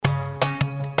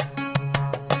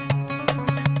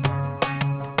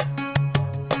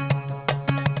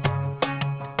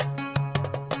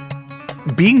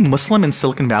being Muslim in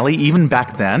Silicon Valley, even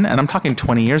back then, and I'm talking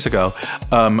 20 years ago,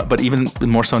 but even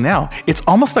more so now, it's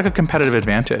almost like a competitive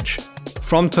advantage.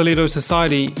 From Toledo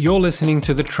Society, you're listening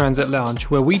to The Transit Lounge,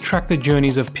 where we track the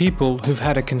journeys of people who've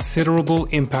had a considerable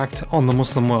impact on the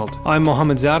Muslim world. I'm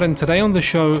Mohammed Zaid, and today on the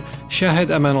show, Shahed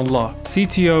Amanullah,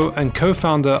 CTO and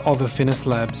co-founder of Affinis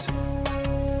Labs.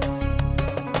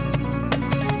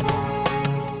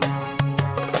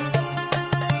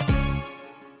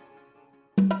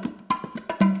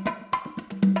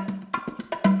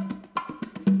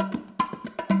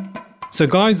 So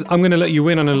guys, I'm going to let you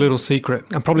in on a little secret.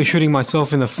 I'm probably shooting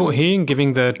myself in the foot here and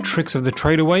giving the tricks of the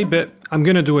trade away, but I'm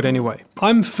going to do it anyway.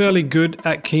 I'm fairly good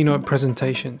at keynote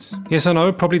presentations. Yes, I know,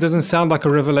 it probably doesn't sound like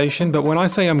a revelation, but when I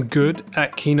say I'm good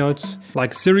at keynotes,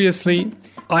 like seriously,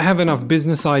 I have enough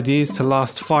business ideas to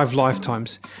last 5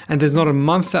 lifetimes, and there's not a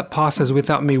month that passes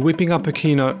without me whipping up a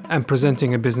keynote and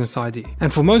presenting a business idea.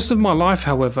 And for most of my life,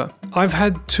 however, I've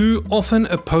had 2 often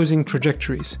opposing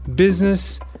trajectories: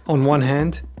 business on one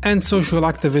hand and social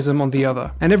activism on the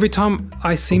other. And every time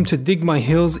I seem to dig my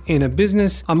heels in a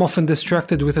business, I'm often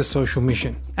distracted with a social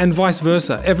mission. And vice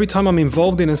versa. Every time I'm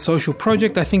involved in a social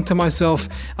project, I think to myself,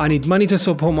 I need money to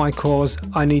support my cause,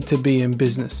 I need to be in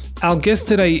business. Our guest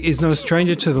today is no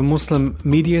stranger to the Muslim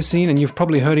media scene, and you've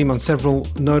probably heard him on several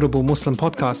notable Muslim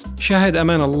podcasts. Shahed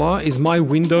Amanullah is my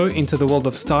window into the world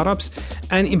of startups,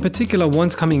 and in particular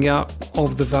ones coming out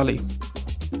of the Valley.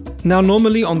 Now,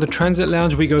 normally on the Transit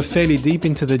Lounge, we go fairly deep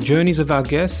into the journeys of our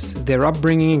guests, their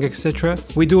upbringing, etc.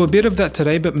 We do a bit of that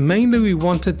today, but mainly we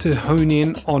wanted to hone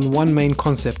in on one main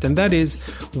concept, and that is,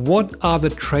 what are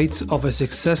the traits of a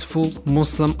successful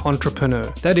Muslim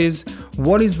entrepreneur? That is,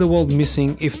 what is the world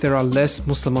missing if there are less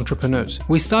Muslim entrepreneurs?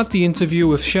 We start the interview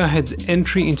with Shahed's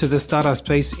entry into the startup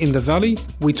space in the Valley.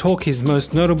 We talk his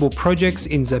most notable projects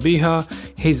in Zabiha,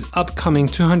 his upcoming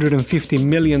 $250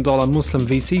 million Muslim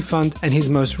VC fund, and his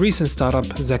most recent startup,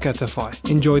 Zakatify.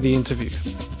 Enjoy the interview.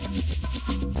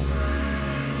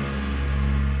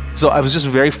 So I was just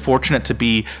very fortunate to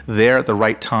be there at the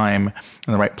right time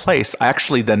in the right place. I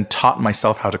actually then taught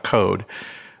myself how to code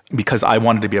because I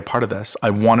wanted to be a part of this. I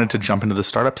wanted to jump into the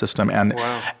startup system. And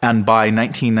by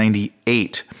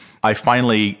 1998, I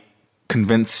finally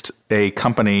convinced a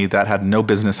company that had no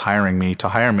business hiring me to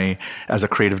hire me as a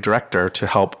creative director to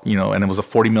help, and it was a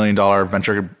 $40 million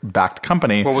venture-backed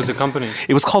company. What was the company?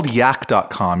 It was called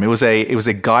Yak.com. It was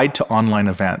a guide to online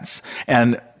events.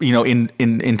 And,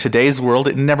 in today's world,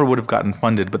 it never would have gotten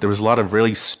funded, but there was a lot of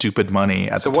really stupid money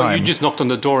at the time. So you just knocked on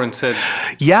the door and said...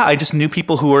 Yeah, I just knew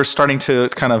people who were starting to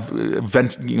kind of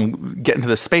get into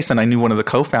this space, and I knew one of the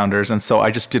co-founders, and so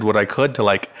I just did what I could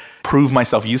to prove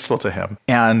myself useful to him.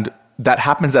 And that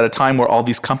happens at a time where all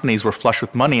these companies were flush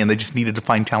with money and they just needed to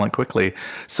find talent quickly.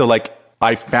 So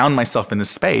I found myself in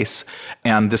this space,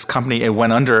 and this company, it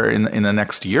went under in the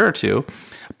next year or two.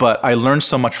 But I learned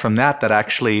so much from that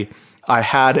actually I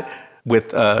had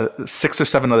with 6 or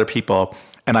 7 other people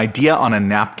an idea on a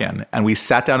napkin, and we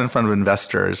sat down in front of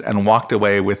investors and walked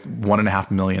away with $1.5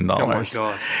 million. Oh my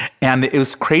God. And it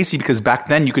was crazy because back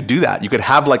then you could do that. You could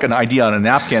have an idea on a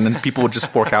napkin and people would just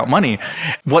fork out money.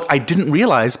 What I didn't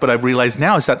realize, but I realize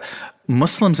now, is that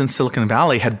Muslims in Silicon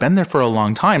Valley had been there for a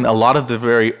long time. A lot of the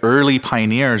very early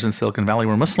pioneers in Silicon Valley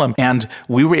were Muslim, and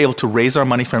we were able to raise our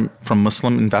money from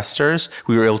Muslim investors.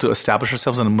 We were able to establish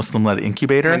ourselves in a Muslim-led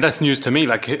incubator. And that's news to me.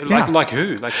 Like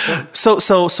who?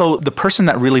 So the person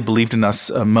that really believed in us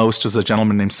most was a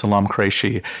gentleman named Salam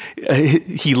Qureshi.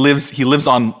 He lives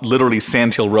on literally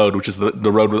Sand Hill Road, which is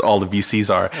the road where all the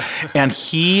VCs are. And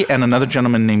he and another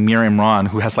gentleman named Mir Imran,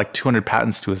 who has 200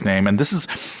 patents to his name. And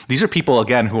these are people,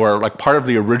 again, who are part of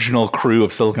the original crew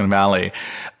of Silicon Valley.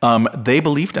 They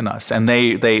believed in us, and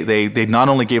they not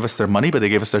only gave us their money, but they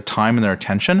gave us their time and their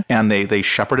attention, and they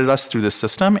shepherded us through this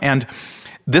system. And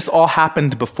this all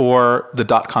happened before the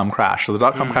dot-com crash. So the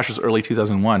dot-com crash was early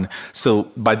 2001.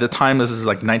 So by the time this is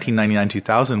 1999,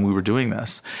 2000, we were doing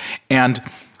this. And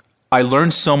I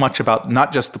learned so much about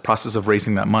not just the process of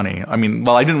raising that money. I mean,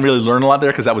 I didn't really learn a lot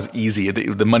there because that was easy.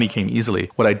 The money came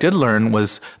easily. What I did learn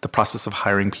was the process of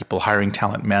hiring people, hiring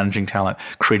talent, managing talent,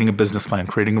 creating a business plan,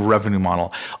 creating a revenue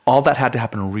model. All that had to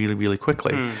happen really, really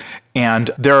quickly. And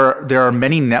there are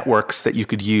many networks that you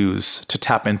could use to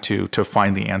tap into to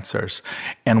find the answers.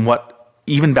 And what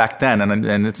even back then,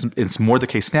 and it's more the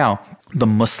case now, the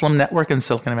Muslim network in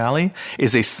Silicon Valley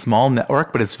is a small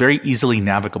network, but it's very easily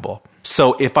navigable.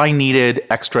 So if I needed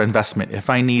extra investment, if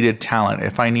I needed talent,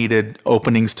 if I needed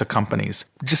openings to companies,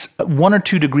 just 1 or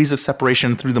 2 degrees of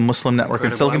separation through the Muslim network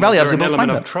in Silicon Valley, I was able to find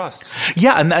them. Trust.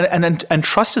 Yeah, and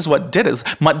trust is what did it.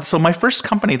 So my first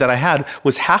company that I had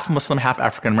was half Muslim, half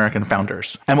African American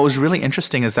founders. And what was really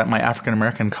interesting is that my African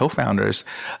American co-founders,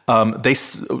 they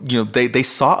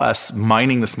saw us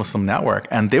mining this Muslim network,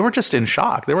 and they were just in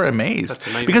shock. They were amazed. That's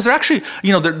amazing. Because they're actually,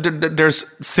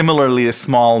 there's similarly a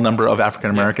small number of African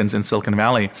Americans in Silicon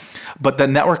Valley, but the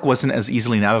network wasn't as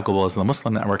easily navigable as the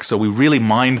Muslim network. So we really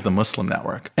mined the Muslim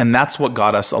network, and that's what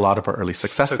got us a lot of our early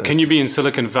successes. So can you be in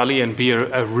Silicon Valley and be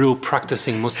a real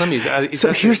practicing Muslim?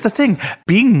 So here's the thing: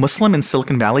 being Muslim in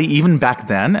Silicon Valley, even back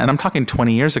then, and I'm talking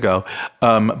 20 years ago,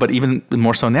 but even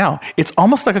more so now, it's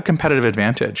almost like a competitive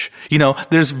advantage.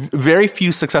 There's very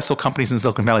few successful companies in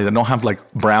Silicon Valley that don't have like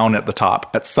brown at the top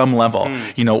at some level.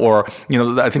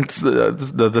 I think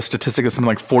the statistic is something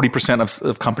like 40%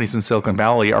 of companies in Silicon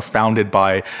Valley are founded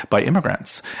by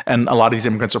immigrants, and a lot of these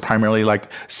immigrants are primarily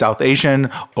like South Asian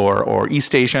or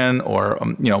East Asian, or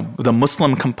the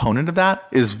Muslim component of that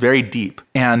is very deep.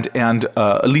 And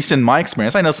at least in my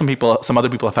experience, I know some other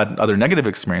people have had other negative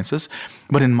experiences,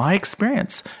 but in my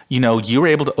experience, you were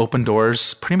able to open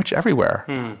doors pretty much everywhere,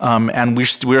 and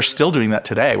we're still doing that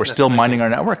today. We're still mining our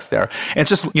networks there. And it's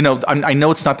just I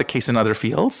know it's not the case in other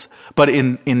fields, but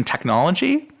in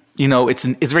technology,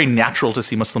 it's very natural to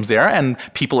see Muslims there, and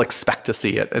people expect to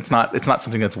see it. It's not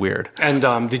something that's weird.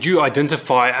 And did you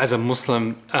identify as a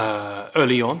Muslim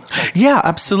early on? Yeah,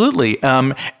 absolutely.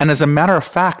 And as a matter of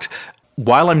fact,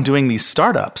 while I'm doing these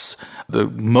startups, the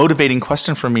motivating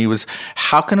question for me was,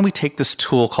 how can we take this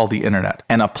tool called the internet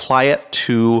and apply it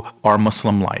to our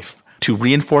Muslim life, to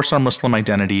reinforce our Muslim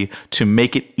identity, to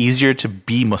make it easier to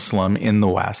be Muslim in the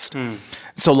West?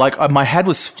 So my head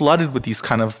was flooded with these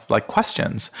kind of like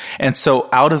questions. And so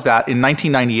out of that, in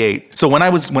 1998, so when I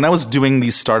was doing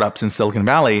these startups in Silicon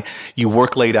Valley, you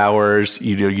work late hours,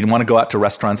 you want to go out to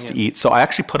restaurants to eat. So I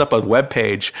actually put up a web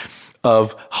page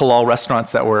of halal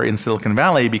restaurants that were in Silicon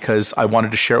Valley because I wanted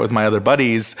to share it with my other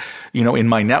buddies, in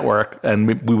my network, and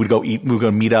we would go eat, we would go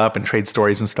meet up and trade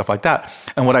stories and stuff like that.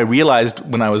 And what I realized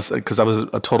because I was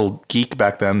a total geek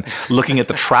back then, looking at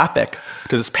the traffic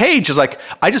to this page is like,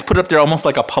 I just put it up there almost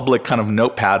like a public kind of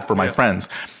notepad for my friends.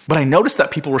 But I noticed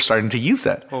that people were starting to use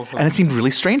it. Awesome. And it seemed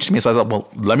really strange to me. So I thought, well,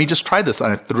 let me just try this.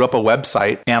 And I threw up a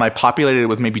website, and I populated it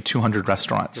with maybe 200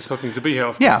 restaurants. You're talking Zabiha,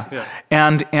 of course. Yeah.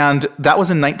 And that was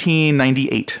in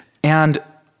 1998. And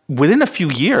within a few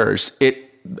years, it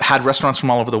had restaurants from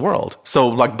all over the world. So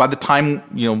like by the time,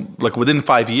 within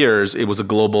 5 years, it was a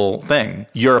global thing.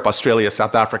 Europe, Australia,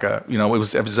 South Africa, it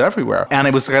was everywhere. And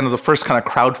it was kind of the first kind of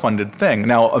crowdfunded thing.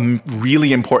 Now, a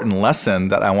really important lesson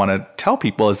that I want to tell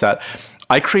people is that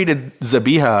I created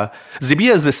Zabiha. Zabiha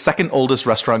is the second oldest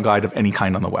restaurant guide of any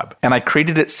kind on the web. And I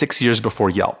created it 6 years before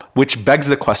Yelp, which begs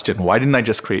the question, why didn't I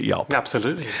just create Yelp?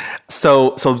 Absolutely.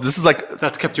 So this is like...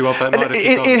 That's kept you up at night.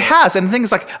 It has. And the thing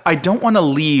is, like, I don't want to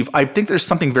leave. I think there's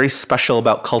something very special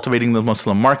about cultivating the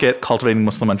Muslim market, cultivating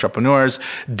Muslim entrepreneurs,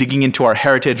 digging into our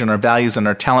heritage and our values and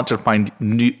our talent to find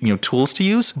new tools to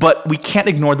use. But we can't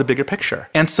ignore the bigger picture.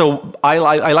 And so I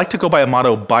like to go by a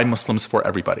motto, by Muslims for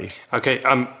everybody. Okay.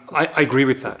 I agree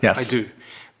with that. Yes. I do.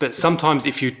 But sometimes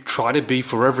if you try to be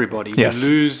for everybody, you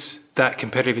lose that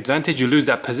competitive advantage, you lose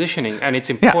that positioning. And it's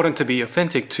important to be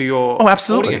authentic to your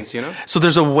audience, So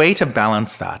there's a way to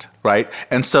balance that, right?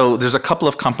 And so there's a couple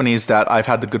of companies that I've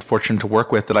had the good fortune to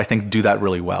work with that I think do that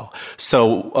really well.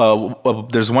 So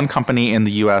there's one company in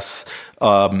the US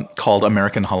called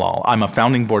American Halal. I'm a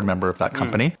founding board member of that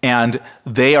company. And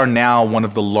they are now one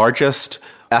of the largest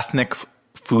ethnic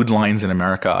food lines in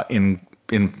America in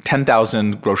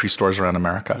 10,000 grocery stores around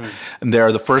America. And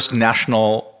they're the first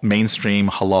national mainstream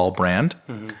halal brand,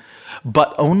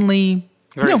 but only...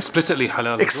 Very explicitly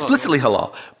halal. Explicitly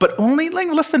halal, but only like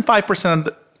less than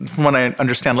 5%, from what I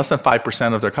understand, less than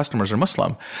 5% of their customers are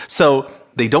Muslim. So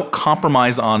they don't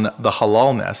compromise on the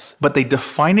halalness, but they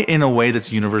define it in a way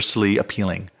that's universally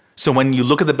appealing. So when you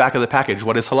look at the back of the package,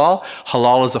 what is halal?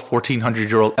 Halal is a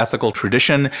 1,400-year-old ethical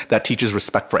tradition that teaches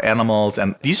respect for animals.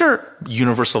 And these are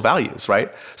universal values,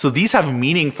 right? So these have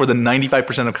meaning for the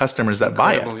 95% of customers that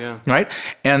buy it, right?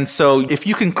 And so if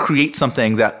you can create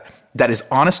something that is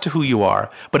honest to who you are,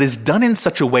 but is done in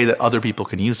such a way that other people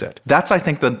can use it, that's, I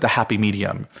think, the happy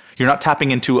medium. You're not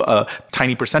tapping into a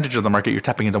tiny percentage of the market, you're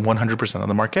tapping into 100% of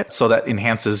the market. So that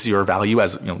enhances your value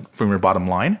as, from your bottom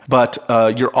line. But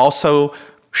you're also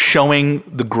showing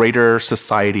the greater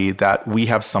society that we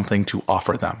have something to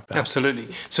offer them. Absolutely.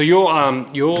 So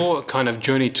your kind of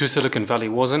journey to Silicon Valley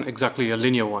wasn't exactly a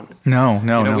linear one. No.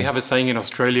 We have a saying in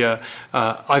Australia,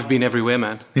 I've been everywhere,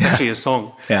 man. It's actually a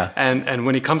song. Yeah. And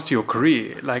when it comes to your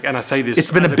career, like, and I say this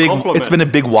it's been as a big compliment. it's been a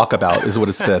big walkabout is what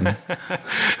it's been. No,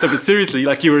 but seriously,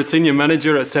 like, you were a senior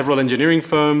manager at several engineering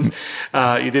firms.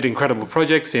 You did incredible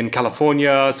projects in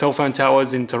California, cell phone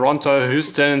towers in Toronto,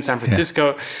 Houston, San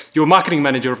Francisco. You were marketing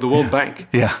manager of the World Bank.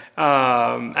 Yeah.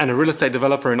 And a real estate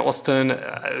developer in Austin,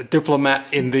 a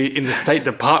diplomat in the State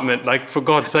Department. Like, for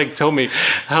God's sake, tell me,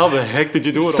 how the heck did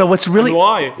you do it So all? what's really And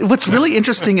why? What's really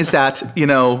interesting is that,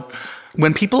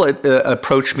 when people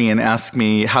approach me and ask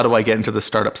me how do I get into the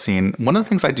startup scene, one of the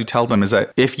things I do tell them is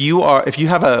that if you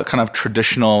have a kind of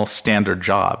traditional standard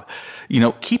job,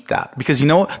 keep that, because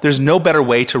there's no better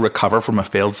way to recover from a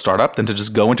failed startup than to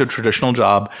just go into a traditional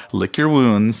job, lick your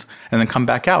wounds, and then come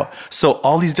back out. So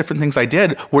all these different things I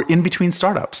did were in between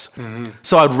startups. Mm-hmm.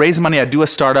 So I'd raise money, I'd do a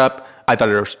startup, I'd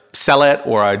either sell it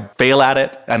or I'd fail at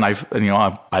it, and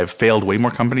I've failed way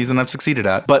more companies than I've succeeded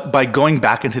at. But by going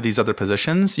back into these other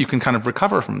positions, you can kind of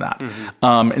recover from that,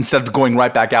 instead of going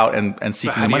right back out and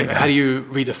seeking the money. How do you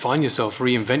redefine yourself,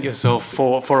 reinvent yourself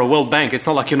for a World Bank? It's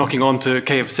not like you're knocking on to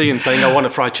KFC and saying, I want to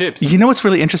fry chips. What's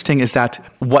really interesting is that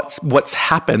what's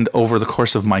happened over the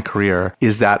course of my career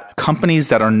is that companies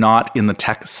that are not in the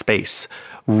tech space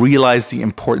realize the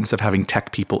importance of having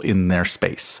tech people in their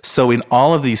space. So in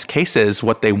all of these cases,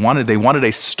 what they wanted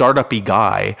a startup-y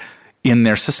guy in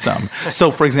their system. So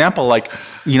for example,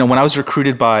 when I was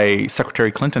recruited by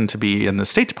Secretary Clinton to be in the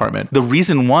State Department, the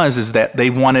reason is that they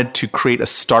wanted to create a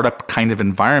startup kind of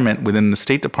environment within the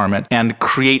State Department and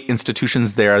create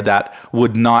institutions there that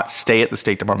would not stay at the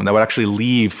State Department, that would actually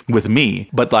leave with me.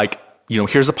 But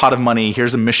here's a pot of money,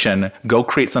 here's a mission, go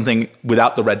create something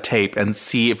without the red tape and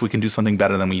see if we can do something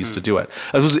better than we used to do it.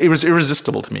 It was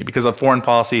irresistible to me because of foreign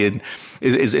policy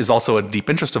is also a deep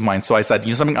interest of mine. So I said,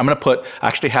 something I'm going to I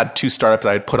actually had 2 startups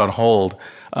I had put on hold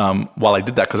while I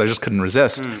did that because I just couldn't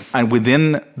resist. And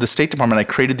within the State Department, I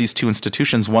created these 2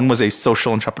 institutions. One was a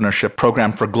social entrepreneurship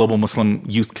program for global Muslim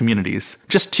youth communities,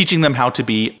 just teaching them how to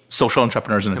be social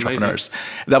entrepreneurs and entrepreneurs.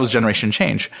 Amazing. That was Generation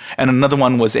Change. And another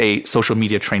one was a social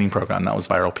media training program. That was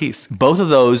Viral Peace. Both of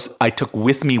those I took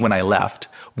with me when I left.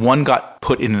 One got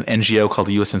put in an NGO called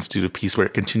the U.S. Institute of Peace, where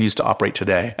it continues to operate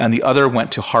today. And the other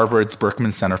went to Harvard's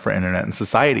Berkman Center for Internet and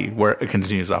Society, where it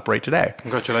continues to operate today.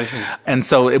 Congratulations. And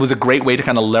so it was a great way to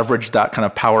kind of leverage that kind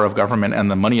of power of government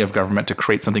and the money of government to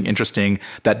create something interesting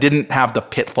that didn't have the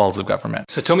pitfalls of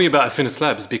government. So tell me about Affinis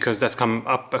Labs, because that's come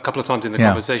up a couple of times in the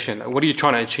conversation. What are you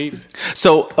trying to achieve?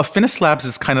 So Affinis Labs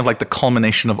is kind of like the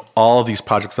culmination of all of these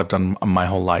projects I've done my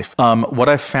whole life. What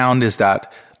I've found is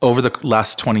that over the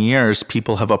last 20 years,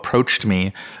 people have approached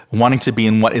me wanting to be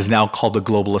in what is now called the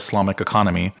global Islamic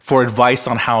economy for advice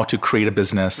on how to create a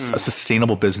business, a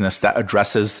sustainable business that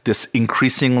addresses this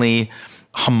increasingly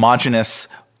homogenous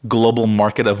global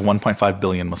market of 1.5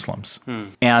 billion Muslims.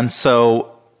 And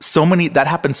so many, that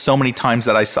happened so many times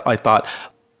that I thought,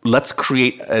 let's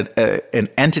create an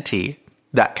entity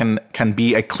that can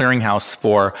be a clearinghouse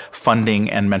for funding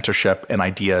and mentorship and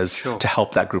ideas to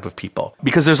help that group of people.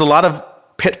 Because there's a lot of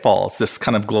pitfalls, this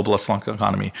kind of global Islamic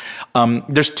economy.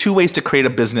 There's 2 ways to create a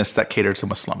business that cater to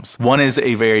Muslims. One is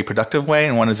a very productive way,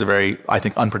 and one is a very, I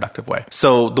think, unproductive way.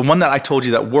 So the one that I told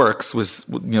you that works was,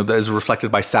 that is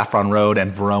reflected by Saffron Road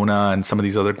and Verona and some of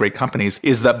these other great companies,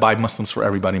 is that by Muslims for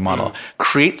everybody model.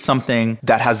 Create something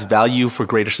that has value for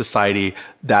greater society,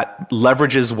 that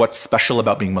leverages what's special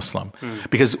about being Muslim.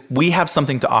 Because we have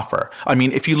something to offer. I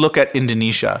mean, if you look at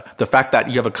Indonesia, the fact that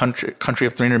you have a country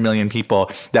of 300 million people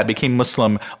that became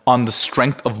Muslim on the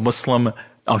strength of Muslim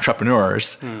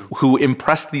entrepreneurs who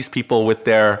impressed these people with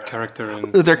their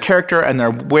character and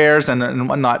their wares and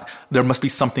whatnot, there must be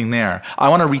something there. I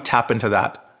want to re-tap into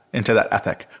that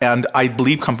ethic. And I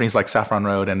believe companies like Saffron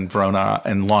Road and Verona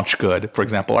and Launch Good, for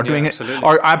example,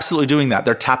 are absolutely doing that.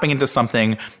 They're tapping into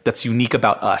something that's unique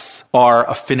about us, our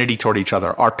affinity toward each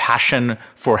other, our passion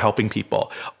for helping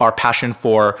people, our passion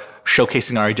for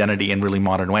showcasing our identity in really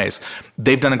modern ways.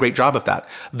 They've done a great job of that.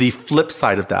 The flip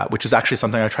side of that, which is actually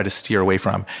something I try to steer away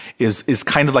from, is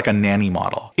kind of like a nanny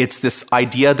model. It's this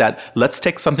idea that let's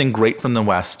take something great from the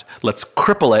West, let's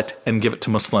cripple it and give it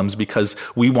to Muslims because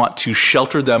we want to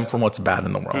shelter them from what's bad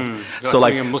in the world. So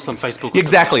like a Muslim Facebook.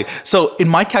 Exactly. So in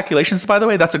my calculations, by the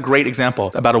way, that's a great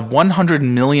example. About $100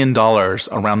 million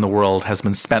around the world has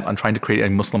been spent on trying to create a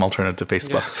Muslim alternative to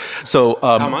Facebook. Yeah. So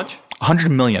how much?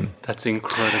 100 million. That's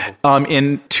incredible.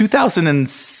 In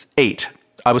 2008,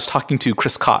 I was talking to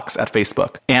Chris Cox at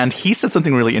Facebook, and he said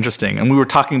something really interesting. And we were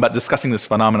talking about discussing this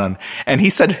phenomenon. And he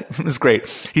said, it was great.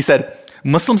 He said,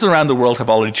 Muslims around the world have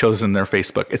already chosen their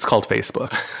Facebook. It's called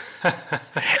Facebook.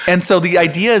 And so the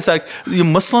idea is like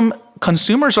Muslim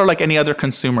consumers are like any other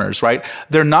consumers, right?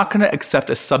 They're not going to accept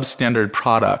a substandard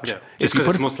product. Yeah, just because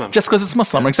it's Muslim. Just because it's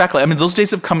Muslim, exactly. I mean, those days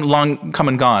have come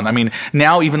and gone. I mean,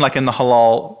 now even like in the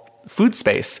halal food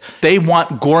space, they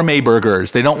want gourmet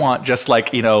burgers. They don't want just like,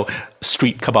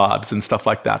 street kebabs and stuff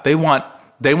like that. They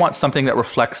want something that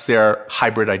reflects their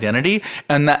hybrid identity,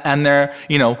 and they're,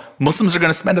 Muslims are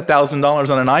going to spend $1,000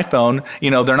 on an iPhone.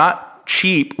 They're not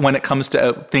cheap when it comes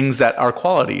to things that are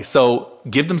quality. So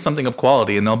give them something of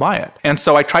quality and they'll buy it. And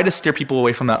so I try to steer people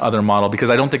away from that other model because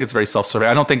I don't think it's very self-serving.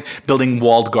 I don't think building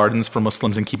walled gardens for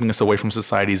Muslims and keeping us away from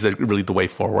society is really the way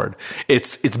forward.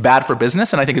 It's bad for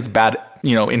business, and I think it's bad,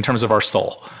 in terms of our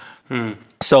soul.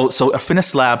 So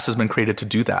Affinis Labs has been created to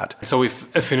do that. So if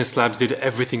Affinis Labs did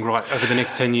everything right over the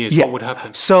next 10 years, what would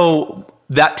happen? So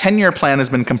that 10-year plan has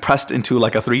been compressed into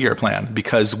like a 3-year plan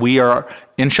because we are,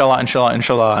 inshallah,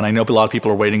 and I know a lot of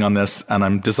people are waiting on this, and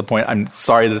I'm disappointed. I'm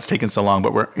sorry that it's taken so long,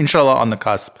 but we're inshallah on the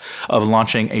cusp of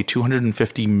launching a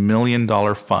 $250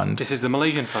 million fund. This is the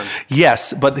Malaysian fund.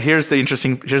 Yes, but here's the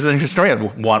interesting story.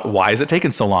 Why is it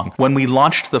taking so long? When we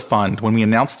launched the fund, when we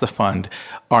announced the fund,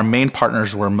 our main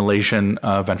partners were Malaysian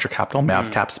venture capital,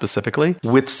 MAVCAP specifically,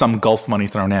 with some Gulf money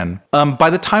thrown in. By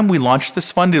the time we launched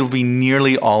this fund, it'll be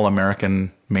nearly all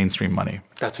American mainstream money.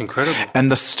 That's incredible. And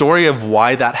the story of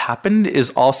why that happened is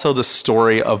also the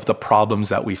story of the problems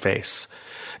that we face.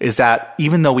 Is that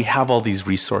even though we have all these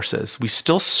resources, we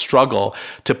still struggle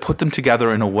to put them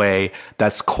together in a way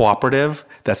that's cooperative,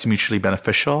 that's mutually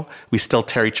beneficial. We still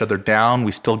tear each other down.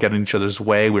 We still get in each other's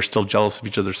way. We're still jealous of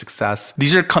each other's success.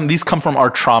 These come from our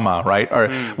trauma, right?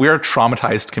 We are a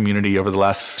traumatized community over the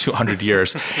last 200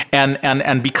 years.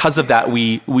 And because of that,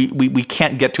 we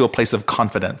can't get to a place of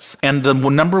confidence. And the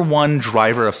number one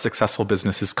driver of successful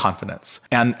business is confidence.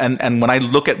 And when I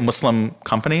look at Muslim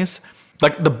companies,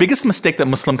 like the biggest mistake that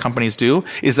Muslim companies do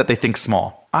is that they think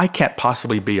small. I can't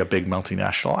possibly be a big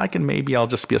multinational. I'll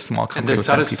just be a small company. And they're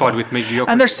satisfied with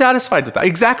mediocrity. And they're satisfied with that.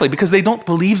 Exactly, because they don't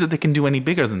believe that they can do any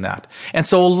bigger than that. And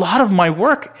so a lot of my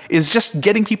work is just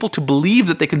getting people to believe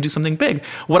that they can do something big.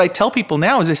 What I tell people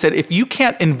now is I said, if you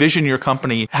can't envision your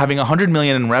company having 100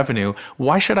 million in revenue,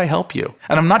 why should I help you?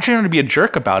 And I'm not trying to be a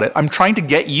jerk about it. I'm trying to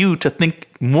get you to think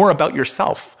more about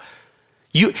yourself.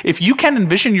 If you can't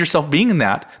envision yourself being in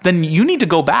that, then you need to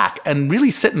go back and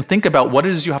really sit and think about what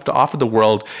it is you have to offer the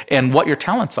world and what your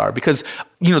talents are. Because,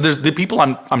 there's the people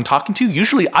I'm talking to,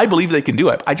 usually I believe they can do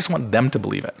it. I just want them to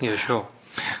believe it. Yeah, sure.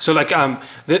 So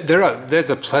there's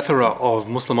a plethora of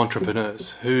Muslim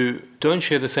entrepreneurs who don't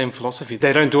share the same philosophy.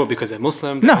 They don't do it because they're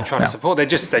Muslim. They don't try to support. They're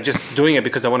just doing it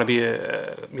because they want to be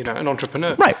an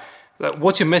entrepreneur. Right.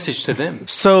 What's your message to them?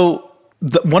 So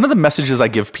one of the messages I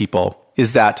give people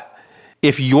is that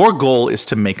if your goal is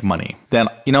to make money, then,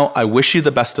 I wish you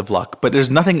the best of luck, but there's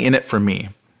nothing in it for me,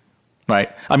 right?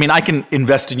 I mean, I can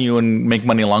invest in you and make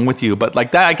money along with you, but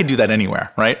like that, I could do that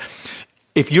anywhere, right?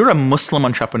 If you're a Muslim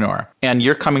entrepreneur and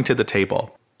you're coming to the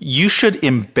table, you should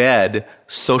embed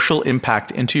social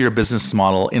impact into your business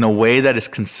model in a way that is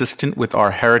consistent with our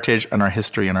heritage and our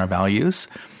history and our values.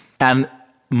 And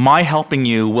my helping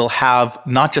you will have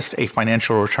not just a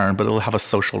financial return, but it will have a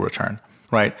social return.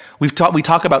 Right. We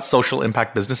talk about social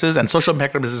impact businesses, and social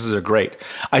impact businesses are great.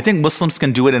 I think Muslims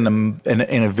can do it in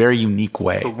a very unique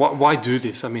way. But why do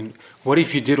this? I mean, what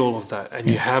if you did all of that and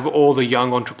you have all the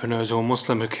young entrepreneurs who are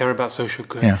Muslim who care about social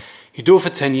good? Yeah. You do it for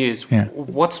 10 years. Yeah.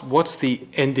 What's the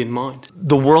end in mind?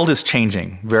 The world is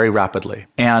changing very rapidly,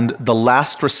 and the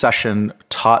last recession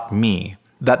taught me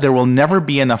that there will never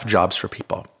be enough jobs for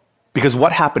people. Because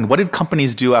what happened? What did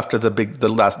companies do after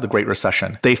the Great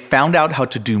Recession? They found out how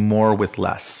to do more with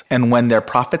less. And when their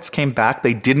profits came back,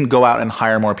 they didn't go out and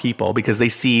hire more people because they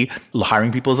see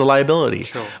hiring people as a liability.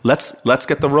 Sure. Let's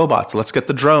get the robots, let's get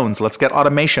the drones, let's get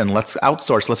automation, let's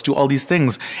outsource, let's do all these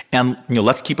things, and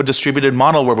let's keep a distributed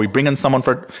model where we bring in someone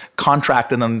for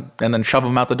contract and then shove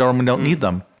them out the door when we don't need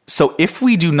them. So if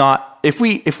we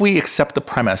accept the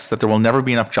premise that there will never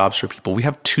be enough jobs for people, we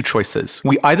have two choices.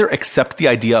 We either accept the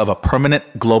idea of a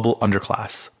permanent global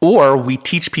underclass, or we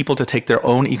teach people to take their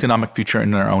own economic future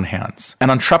in their own hands. And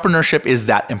entrepreneurship is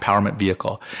that empowerment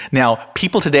vehicle. Now,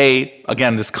 people today,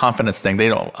 again, this confidence thing,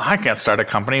 I can't start a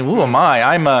company. Who am I?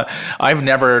 I've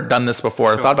never done this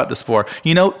before, thought about this before.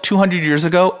 200 years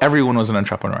ago, everyone was an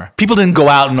entrepreneur. People didn't go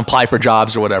out and apply for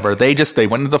jobs or whatever. They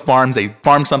went into the farms, they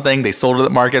farmed something, they sold it at the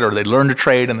market, or they learned a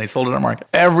trade and they sold it Charlotte Mark.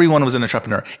 Everyone was an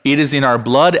entrepreneur. It is in our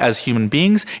blood as human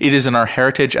beings. It is in our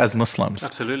heritage as Muslims.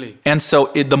 Absolutely. And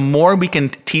so the more we can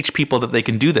teach people that they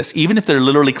can do this, even if they're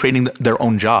literally creating their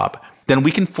own job, then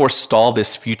we can forestall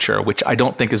this future, which I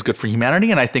don't think is good for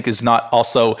humanity. And I think is not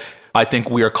also, I think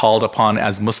we are called upon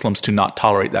as Muslims to not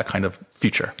tolerate that kind of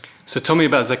future. So tell me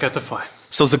about Zakatify.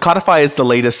 So Zakatify is the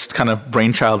latest kind of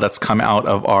brainchild that's come out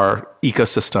of our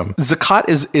ecosystem. Zakat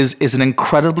is an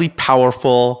incredibly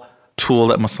powerful tool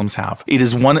that Muslims have. It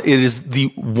is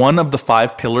one of the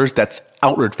 5 pillars that's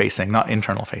outward facing, not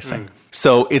internal facing.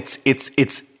 So it's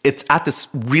at this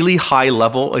really high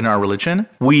level in our religion.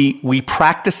 We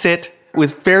practice it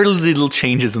with fairly little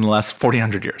changes in the last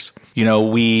 1400 years. You know,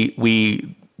 we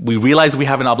realize we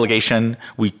have an obligation.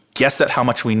 We guess at how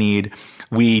much we need.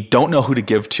 We don't know who to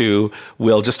give to.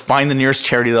 We'll just find the nearest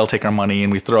charity that'll take our money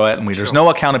and we throw it. And there's no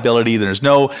accountability. There's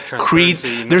no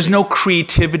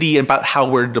creativity about how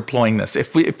we're deploying this.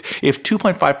 If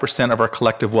 2.5% of our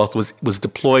collective wealth was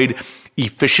deployed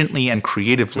efficiently and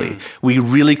creatively, we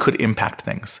really could impact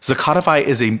things. Zakatify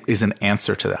is an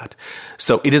answer to that.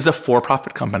 So it is a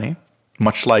for-profit company,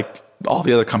 much like all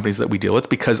the other companies that we deal with,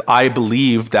 because I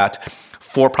believe that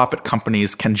for-profit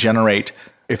companies can generate,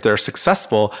 if they're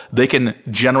successful, they can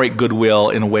generate goodwill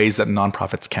in ways that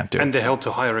nonprofits can't do. And they're held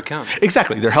to higher account.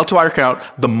 Exactly. They're held to higher account.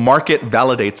 The market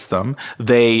validates them.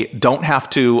 They don't have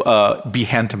to be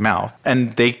hand to mouth,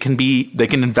 and they can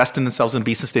invest in themselves and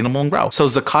be sustainable and grow. So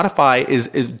Zakatify is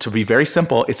to be very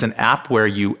simple. It's an app where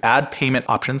you add payment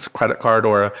options, credit card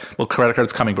credit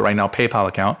card's coming, but right now PayPal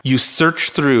account. You search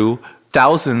through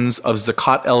thousands of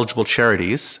Zakat eligible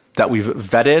charities that we've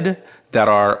vetted, that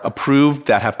are approved,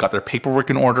 that have got their paperwork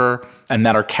in order, and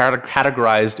that are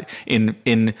categorized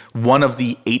in one of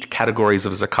the 8 categories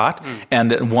of zakat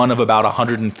and one of about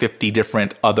 150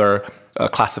 different other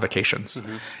classifications.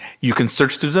 You can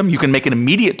search through them. You can make an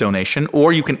immediate donation,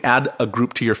 or you can add a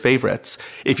group to your favorites.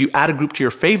 If you add a group to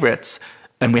your favorites,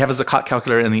 and we have a zakat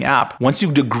calculator in the app, once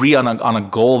you agree on a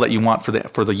goal that you want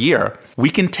for the year, we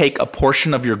can take a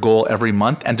portion of your goal every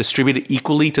month and distribute it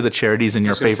equally to the charities in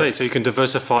your favorites. So you can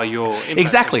diversify your impact.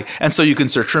 Exactly. And so you can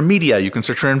search for media, you can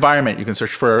search for environment, you can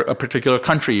search for a particular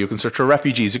country, you can search for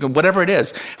refugees, you can whatever it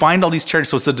is. Find all these charities.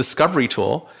 So it's a discovery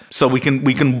tool. So we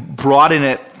can broaden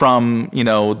it from, you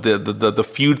know, the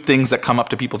few things that come up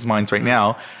to people's minds right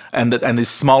now, and these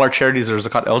smaller charities that are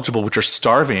zakat eligible, which are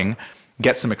starving,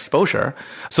 get some exposure.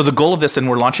 So the goal of this, and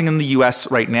we're launching in the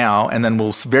US right now, and then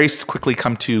we'll very quickly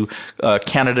come to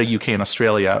Canada, UK, and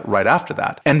Australia right after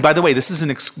that. And by the way, this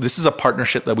is a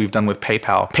partnership that we've done with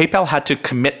PayPal. PayPal had to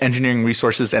commit engineering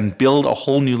resources and build a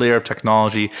whole new layer of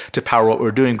technology to power what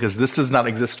we're doing, because this does not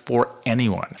exist for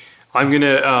anyone. I'm going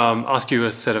to ask you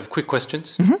a set of quick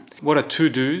questions. What are 2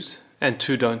 do's and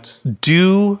 2 don'ts?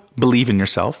 Do believe in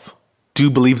yourself. Do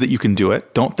believe that you can do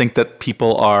it. Don't think that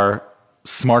people are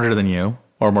smarter than you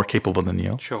or more capable than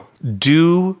you. Sure.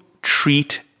 Do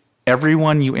treat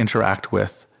everyone you interact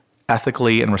with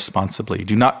ethically and responsibly.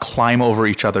 Do not climb over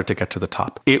each other to get to the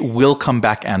top. It will come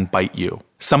back and bite you.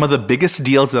 Some of the biggest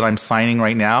deals that I'm signing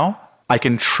right now, I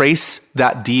can trace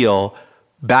that deal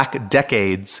back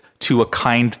decades to a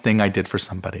kind thing I did for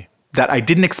somebody that I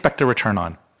didn't expect a return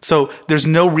on. So there's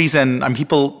no reason.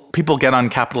 People get on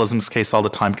capitalism's case all the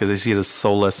time because they see it as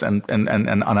soulless and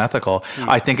unethical.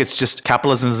 I think it's just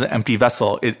capitalism is an empty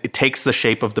vessel. It takes the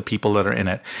shape of the people that are in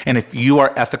it. And if you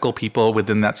are ethical people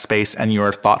within that space and you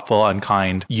are thoughtful and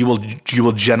kind, you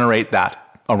will generate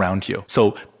that around you.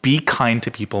 So be kind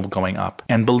to people going up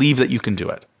and believe that you can do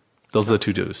it. Those are the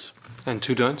 2 do's. And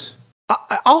 2 don'ts?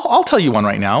 I'll tell you one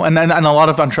right now, and a lot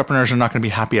of entrepreneurs are not going to be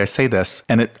happy I say this,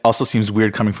 and it also seems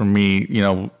weird coming from me, you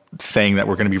know, saying that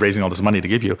we're going to be raising all this money to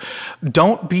give you.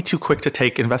 Don't be too quick to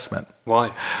take investment.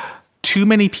 Why? Too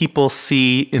many people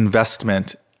see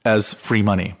investment as free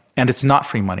money, and it's not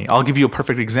free money. I'll give you a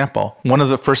perfect example. One of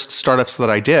the first startups that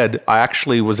I did, I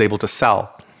actually was able to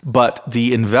sell, but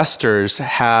the investors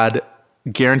had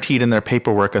guaranteed in their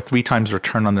paperwork a 3 times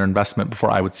return on their investment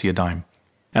before I would see a dime.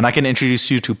 And I can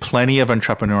introduce you to plenty of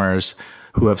entrepreneurs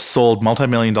who have sold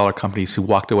multi-million-dollar companies who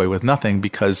walked away with nothing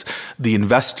because the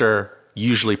investor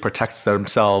usually protects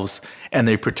themselves and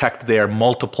they protect their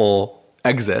multiple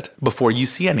exit before you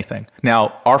see anything.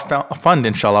 Now, our fund,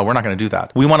 inshallah, we're not going to do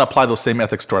that. We want to apply those same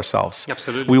ethics to ourselves.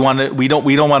 Absolutely. We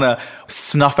don't want to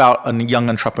snuff out a young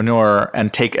entrepreneur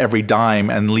and take every dime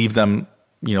and leave them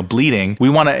bleeding. We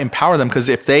want to empower them because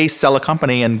if they sell a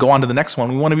company and go on to the next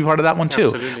one, we want to be part of that one too.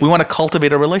 Absolutely. We want to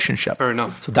cultivate a relationship. Fair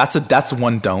enough. So that's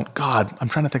one don't. God, I'm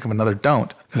trying to think of another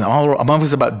don't because I'm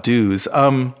always about do's.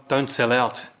 Don't sell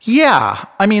out. Yeah,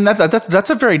 I mean that's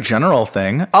a very general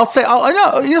thing. I'll say,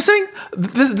 saying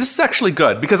this is actually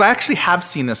good because I actually have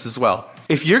seen this as well.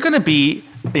 If you're going to be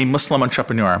a Muslim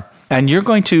entrepreneur and you're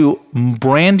going to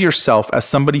brand yourself as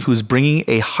somebody who's bringing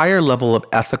a higher level of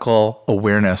ethical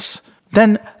awareness,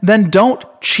 then don't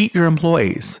cheat your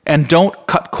employees and don't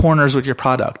cut corners with your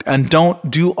product and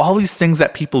don't do all these things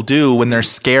that people do when they're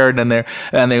scared and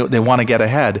they want to get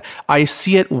ahead. I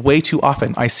see it way too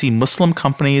often. I see Muslim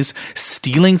companies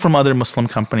stealing from other Muslim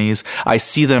companies. I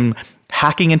see them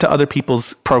hacking into other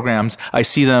people's programs. I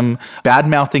see them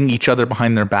bad-mouthing each other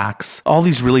behind their backs. All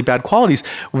these really bad qualities.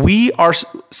 We are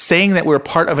saying that we're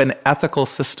part of an ethical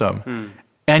system.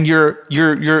 And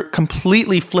you're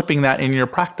completely flipping that in your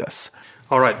practice.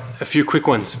 All right, a few quick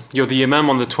ones. You're the imam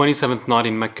on the 27th night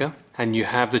in Mecca, and you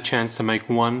have the chance to make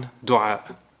one dua.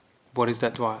 What is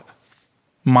that dua?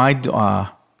 My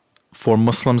dua for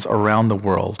Muslims around the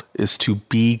world is to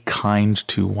be kind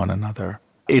to one another.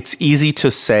 It's easy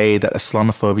to say that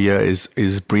Islamophobia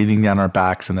is breathing down our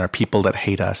backs and there are people that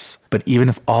hate us. But even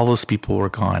if all those people were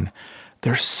gone,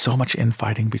 there's so much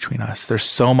infighting between us. There's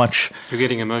so much. You're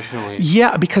getting emotional here.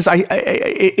 Yeah, because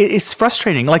it's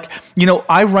frustrating. Like,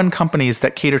 I run companies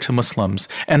that cater to Muslims,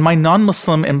 and my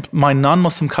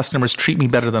non-Muslim customers treat me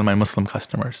better than my Muslim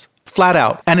customers. Flat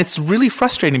out. And it's really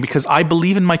frustrating because I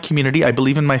believe in my community. I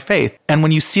believe in my faith. And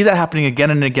when you see that happening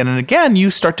again and again and again, you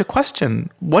start to question,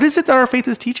 what is it that our faith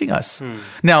is teaching us?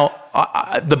 Now,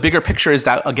 the bigger picture is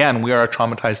that, again, we are a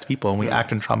traumatized people and we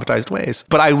act in traumatized ways.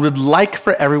 But I would like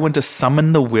for everyone to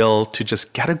summon the will to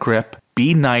just get a grip,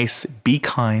 be nice, be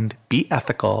kind, be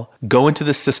ethical, go into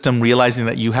the system realizing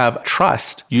that you have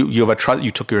trust. You have a trust.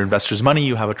 You took your investors' money.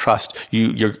 You have a trust.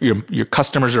 Your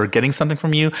customers are getting something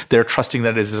from you. They're trusting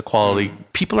that it is a quality.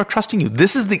 People are trusting you.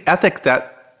 This is the ethic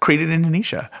that created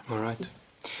Indonesia. All right.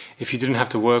 If you didn't have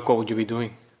to work, what would you be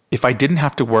doing? If I didn't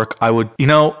have to work, I would,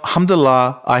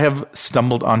 alhamdulillah, I have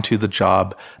stumbled onto the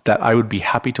job that I would be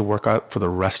happy to work out for the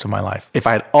rest of my life. If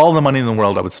I had all the money in the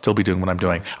world, I would still be doing what I'm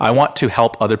doing. I want to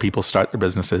help other people start their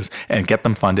businesses and get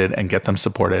them funded and get them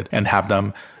supported and have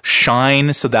them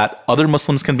shine so that other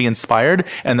Muslims can be inspired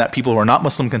and that people who are not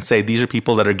Muslim can say, these are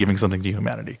people that are giving something to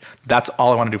humanity. That's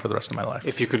all I want to do for the rest of my life.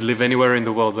 If you could live anywhere in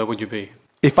the world, where would you be?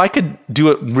 If I could do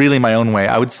it really my own way,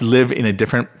 I would live in a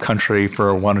different country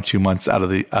for 1 or 2 months out of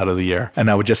the year,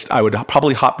 and I would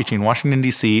probably hop between Washington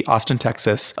D.C., Austin,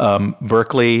 Texas,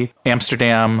 Berkeley,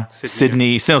 Amsterdam,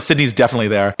 Sydney. So Sydney's definitely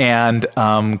there, and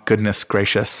goodness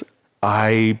gracious,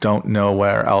 I don't know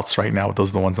where else right now.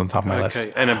 Those are the ones on top of my list.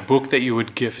 Okay, and a book that you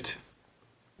would gift.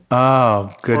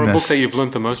 Oh goodness! Or a book that you've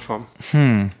learned the most from.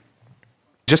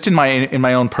 Just in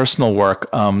my own personal work,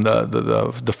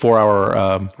 the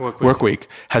 4-hour work week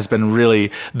has been really,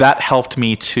 that helped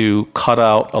me to cut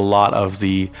out a lot of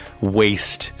the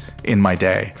waste in my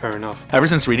day. Fair enough. Ever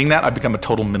since reading that, I've become a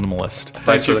total minimalist.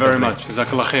 Thank you very much.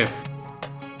 Jazakallah khair.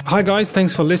 Hi guys,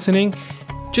 thanks for listening.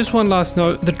 Just one last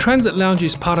note, the Transit Lounge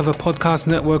is part of a podcast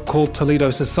network called Toledo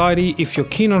Society. If you're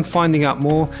keen on finding out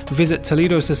more, visit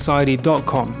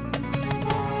toledosociety.com.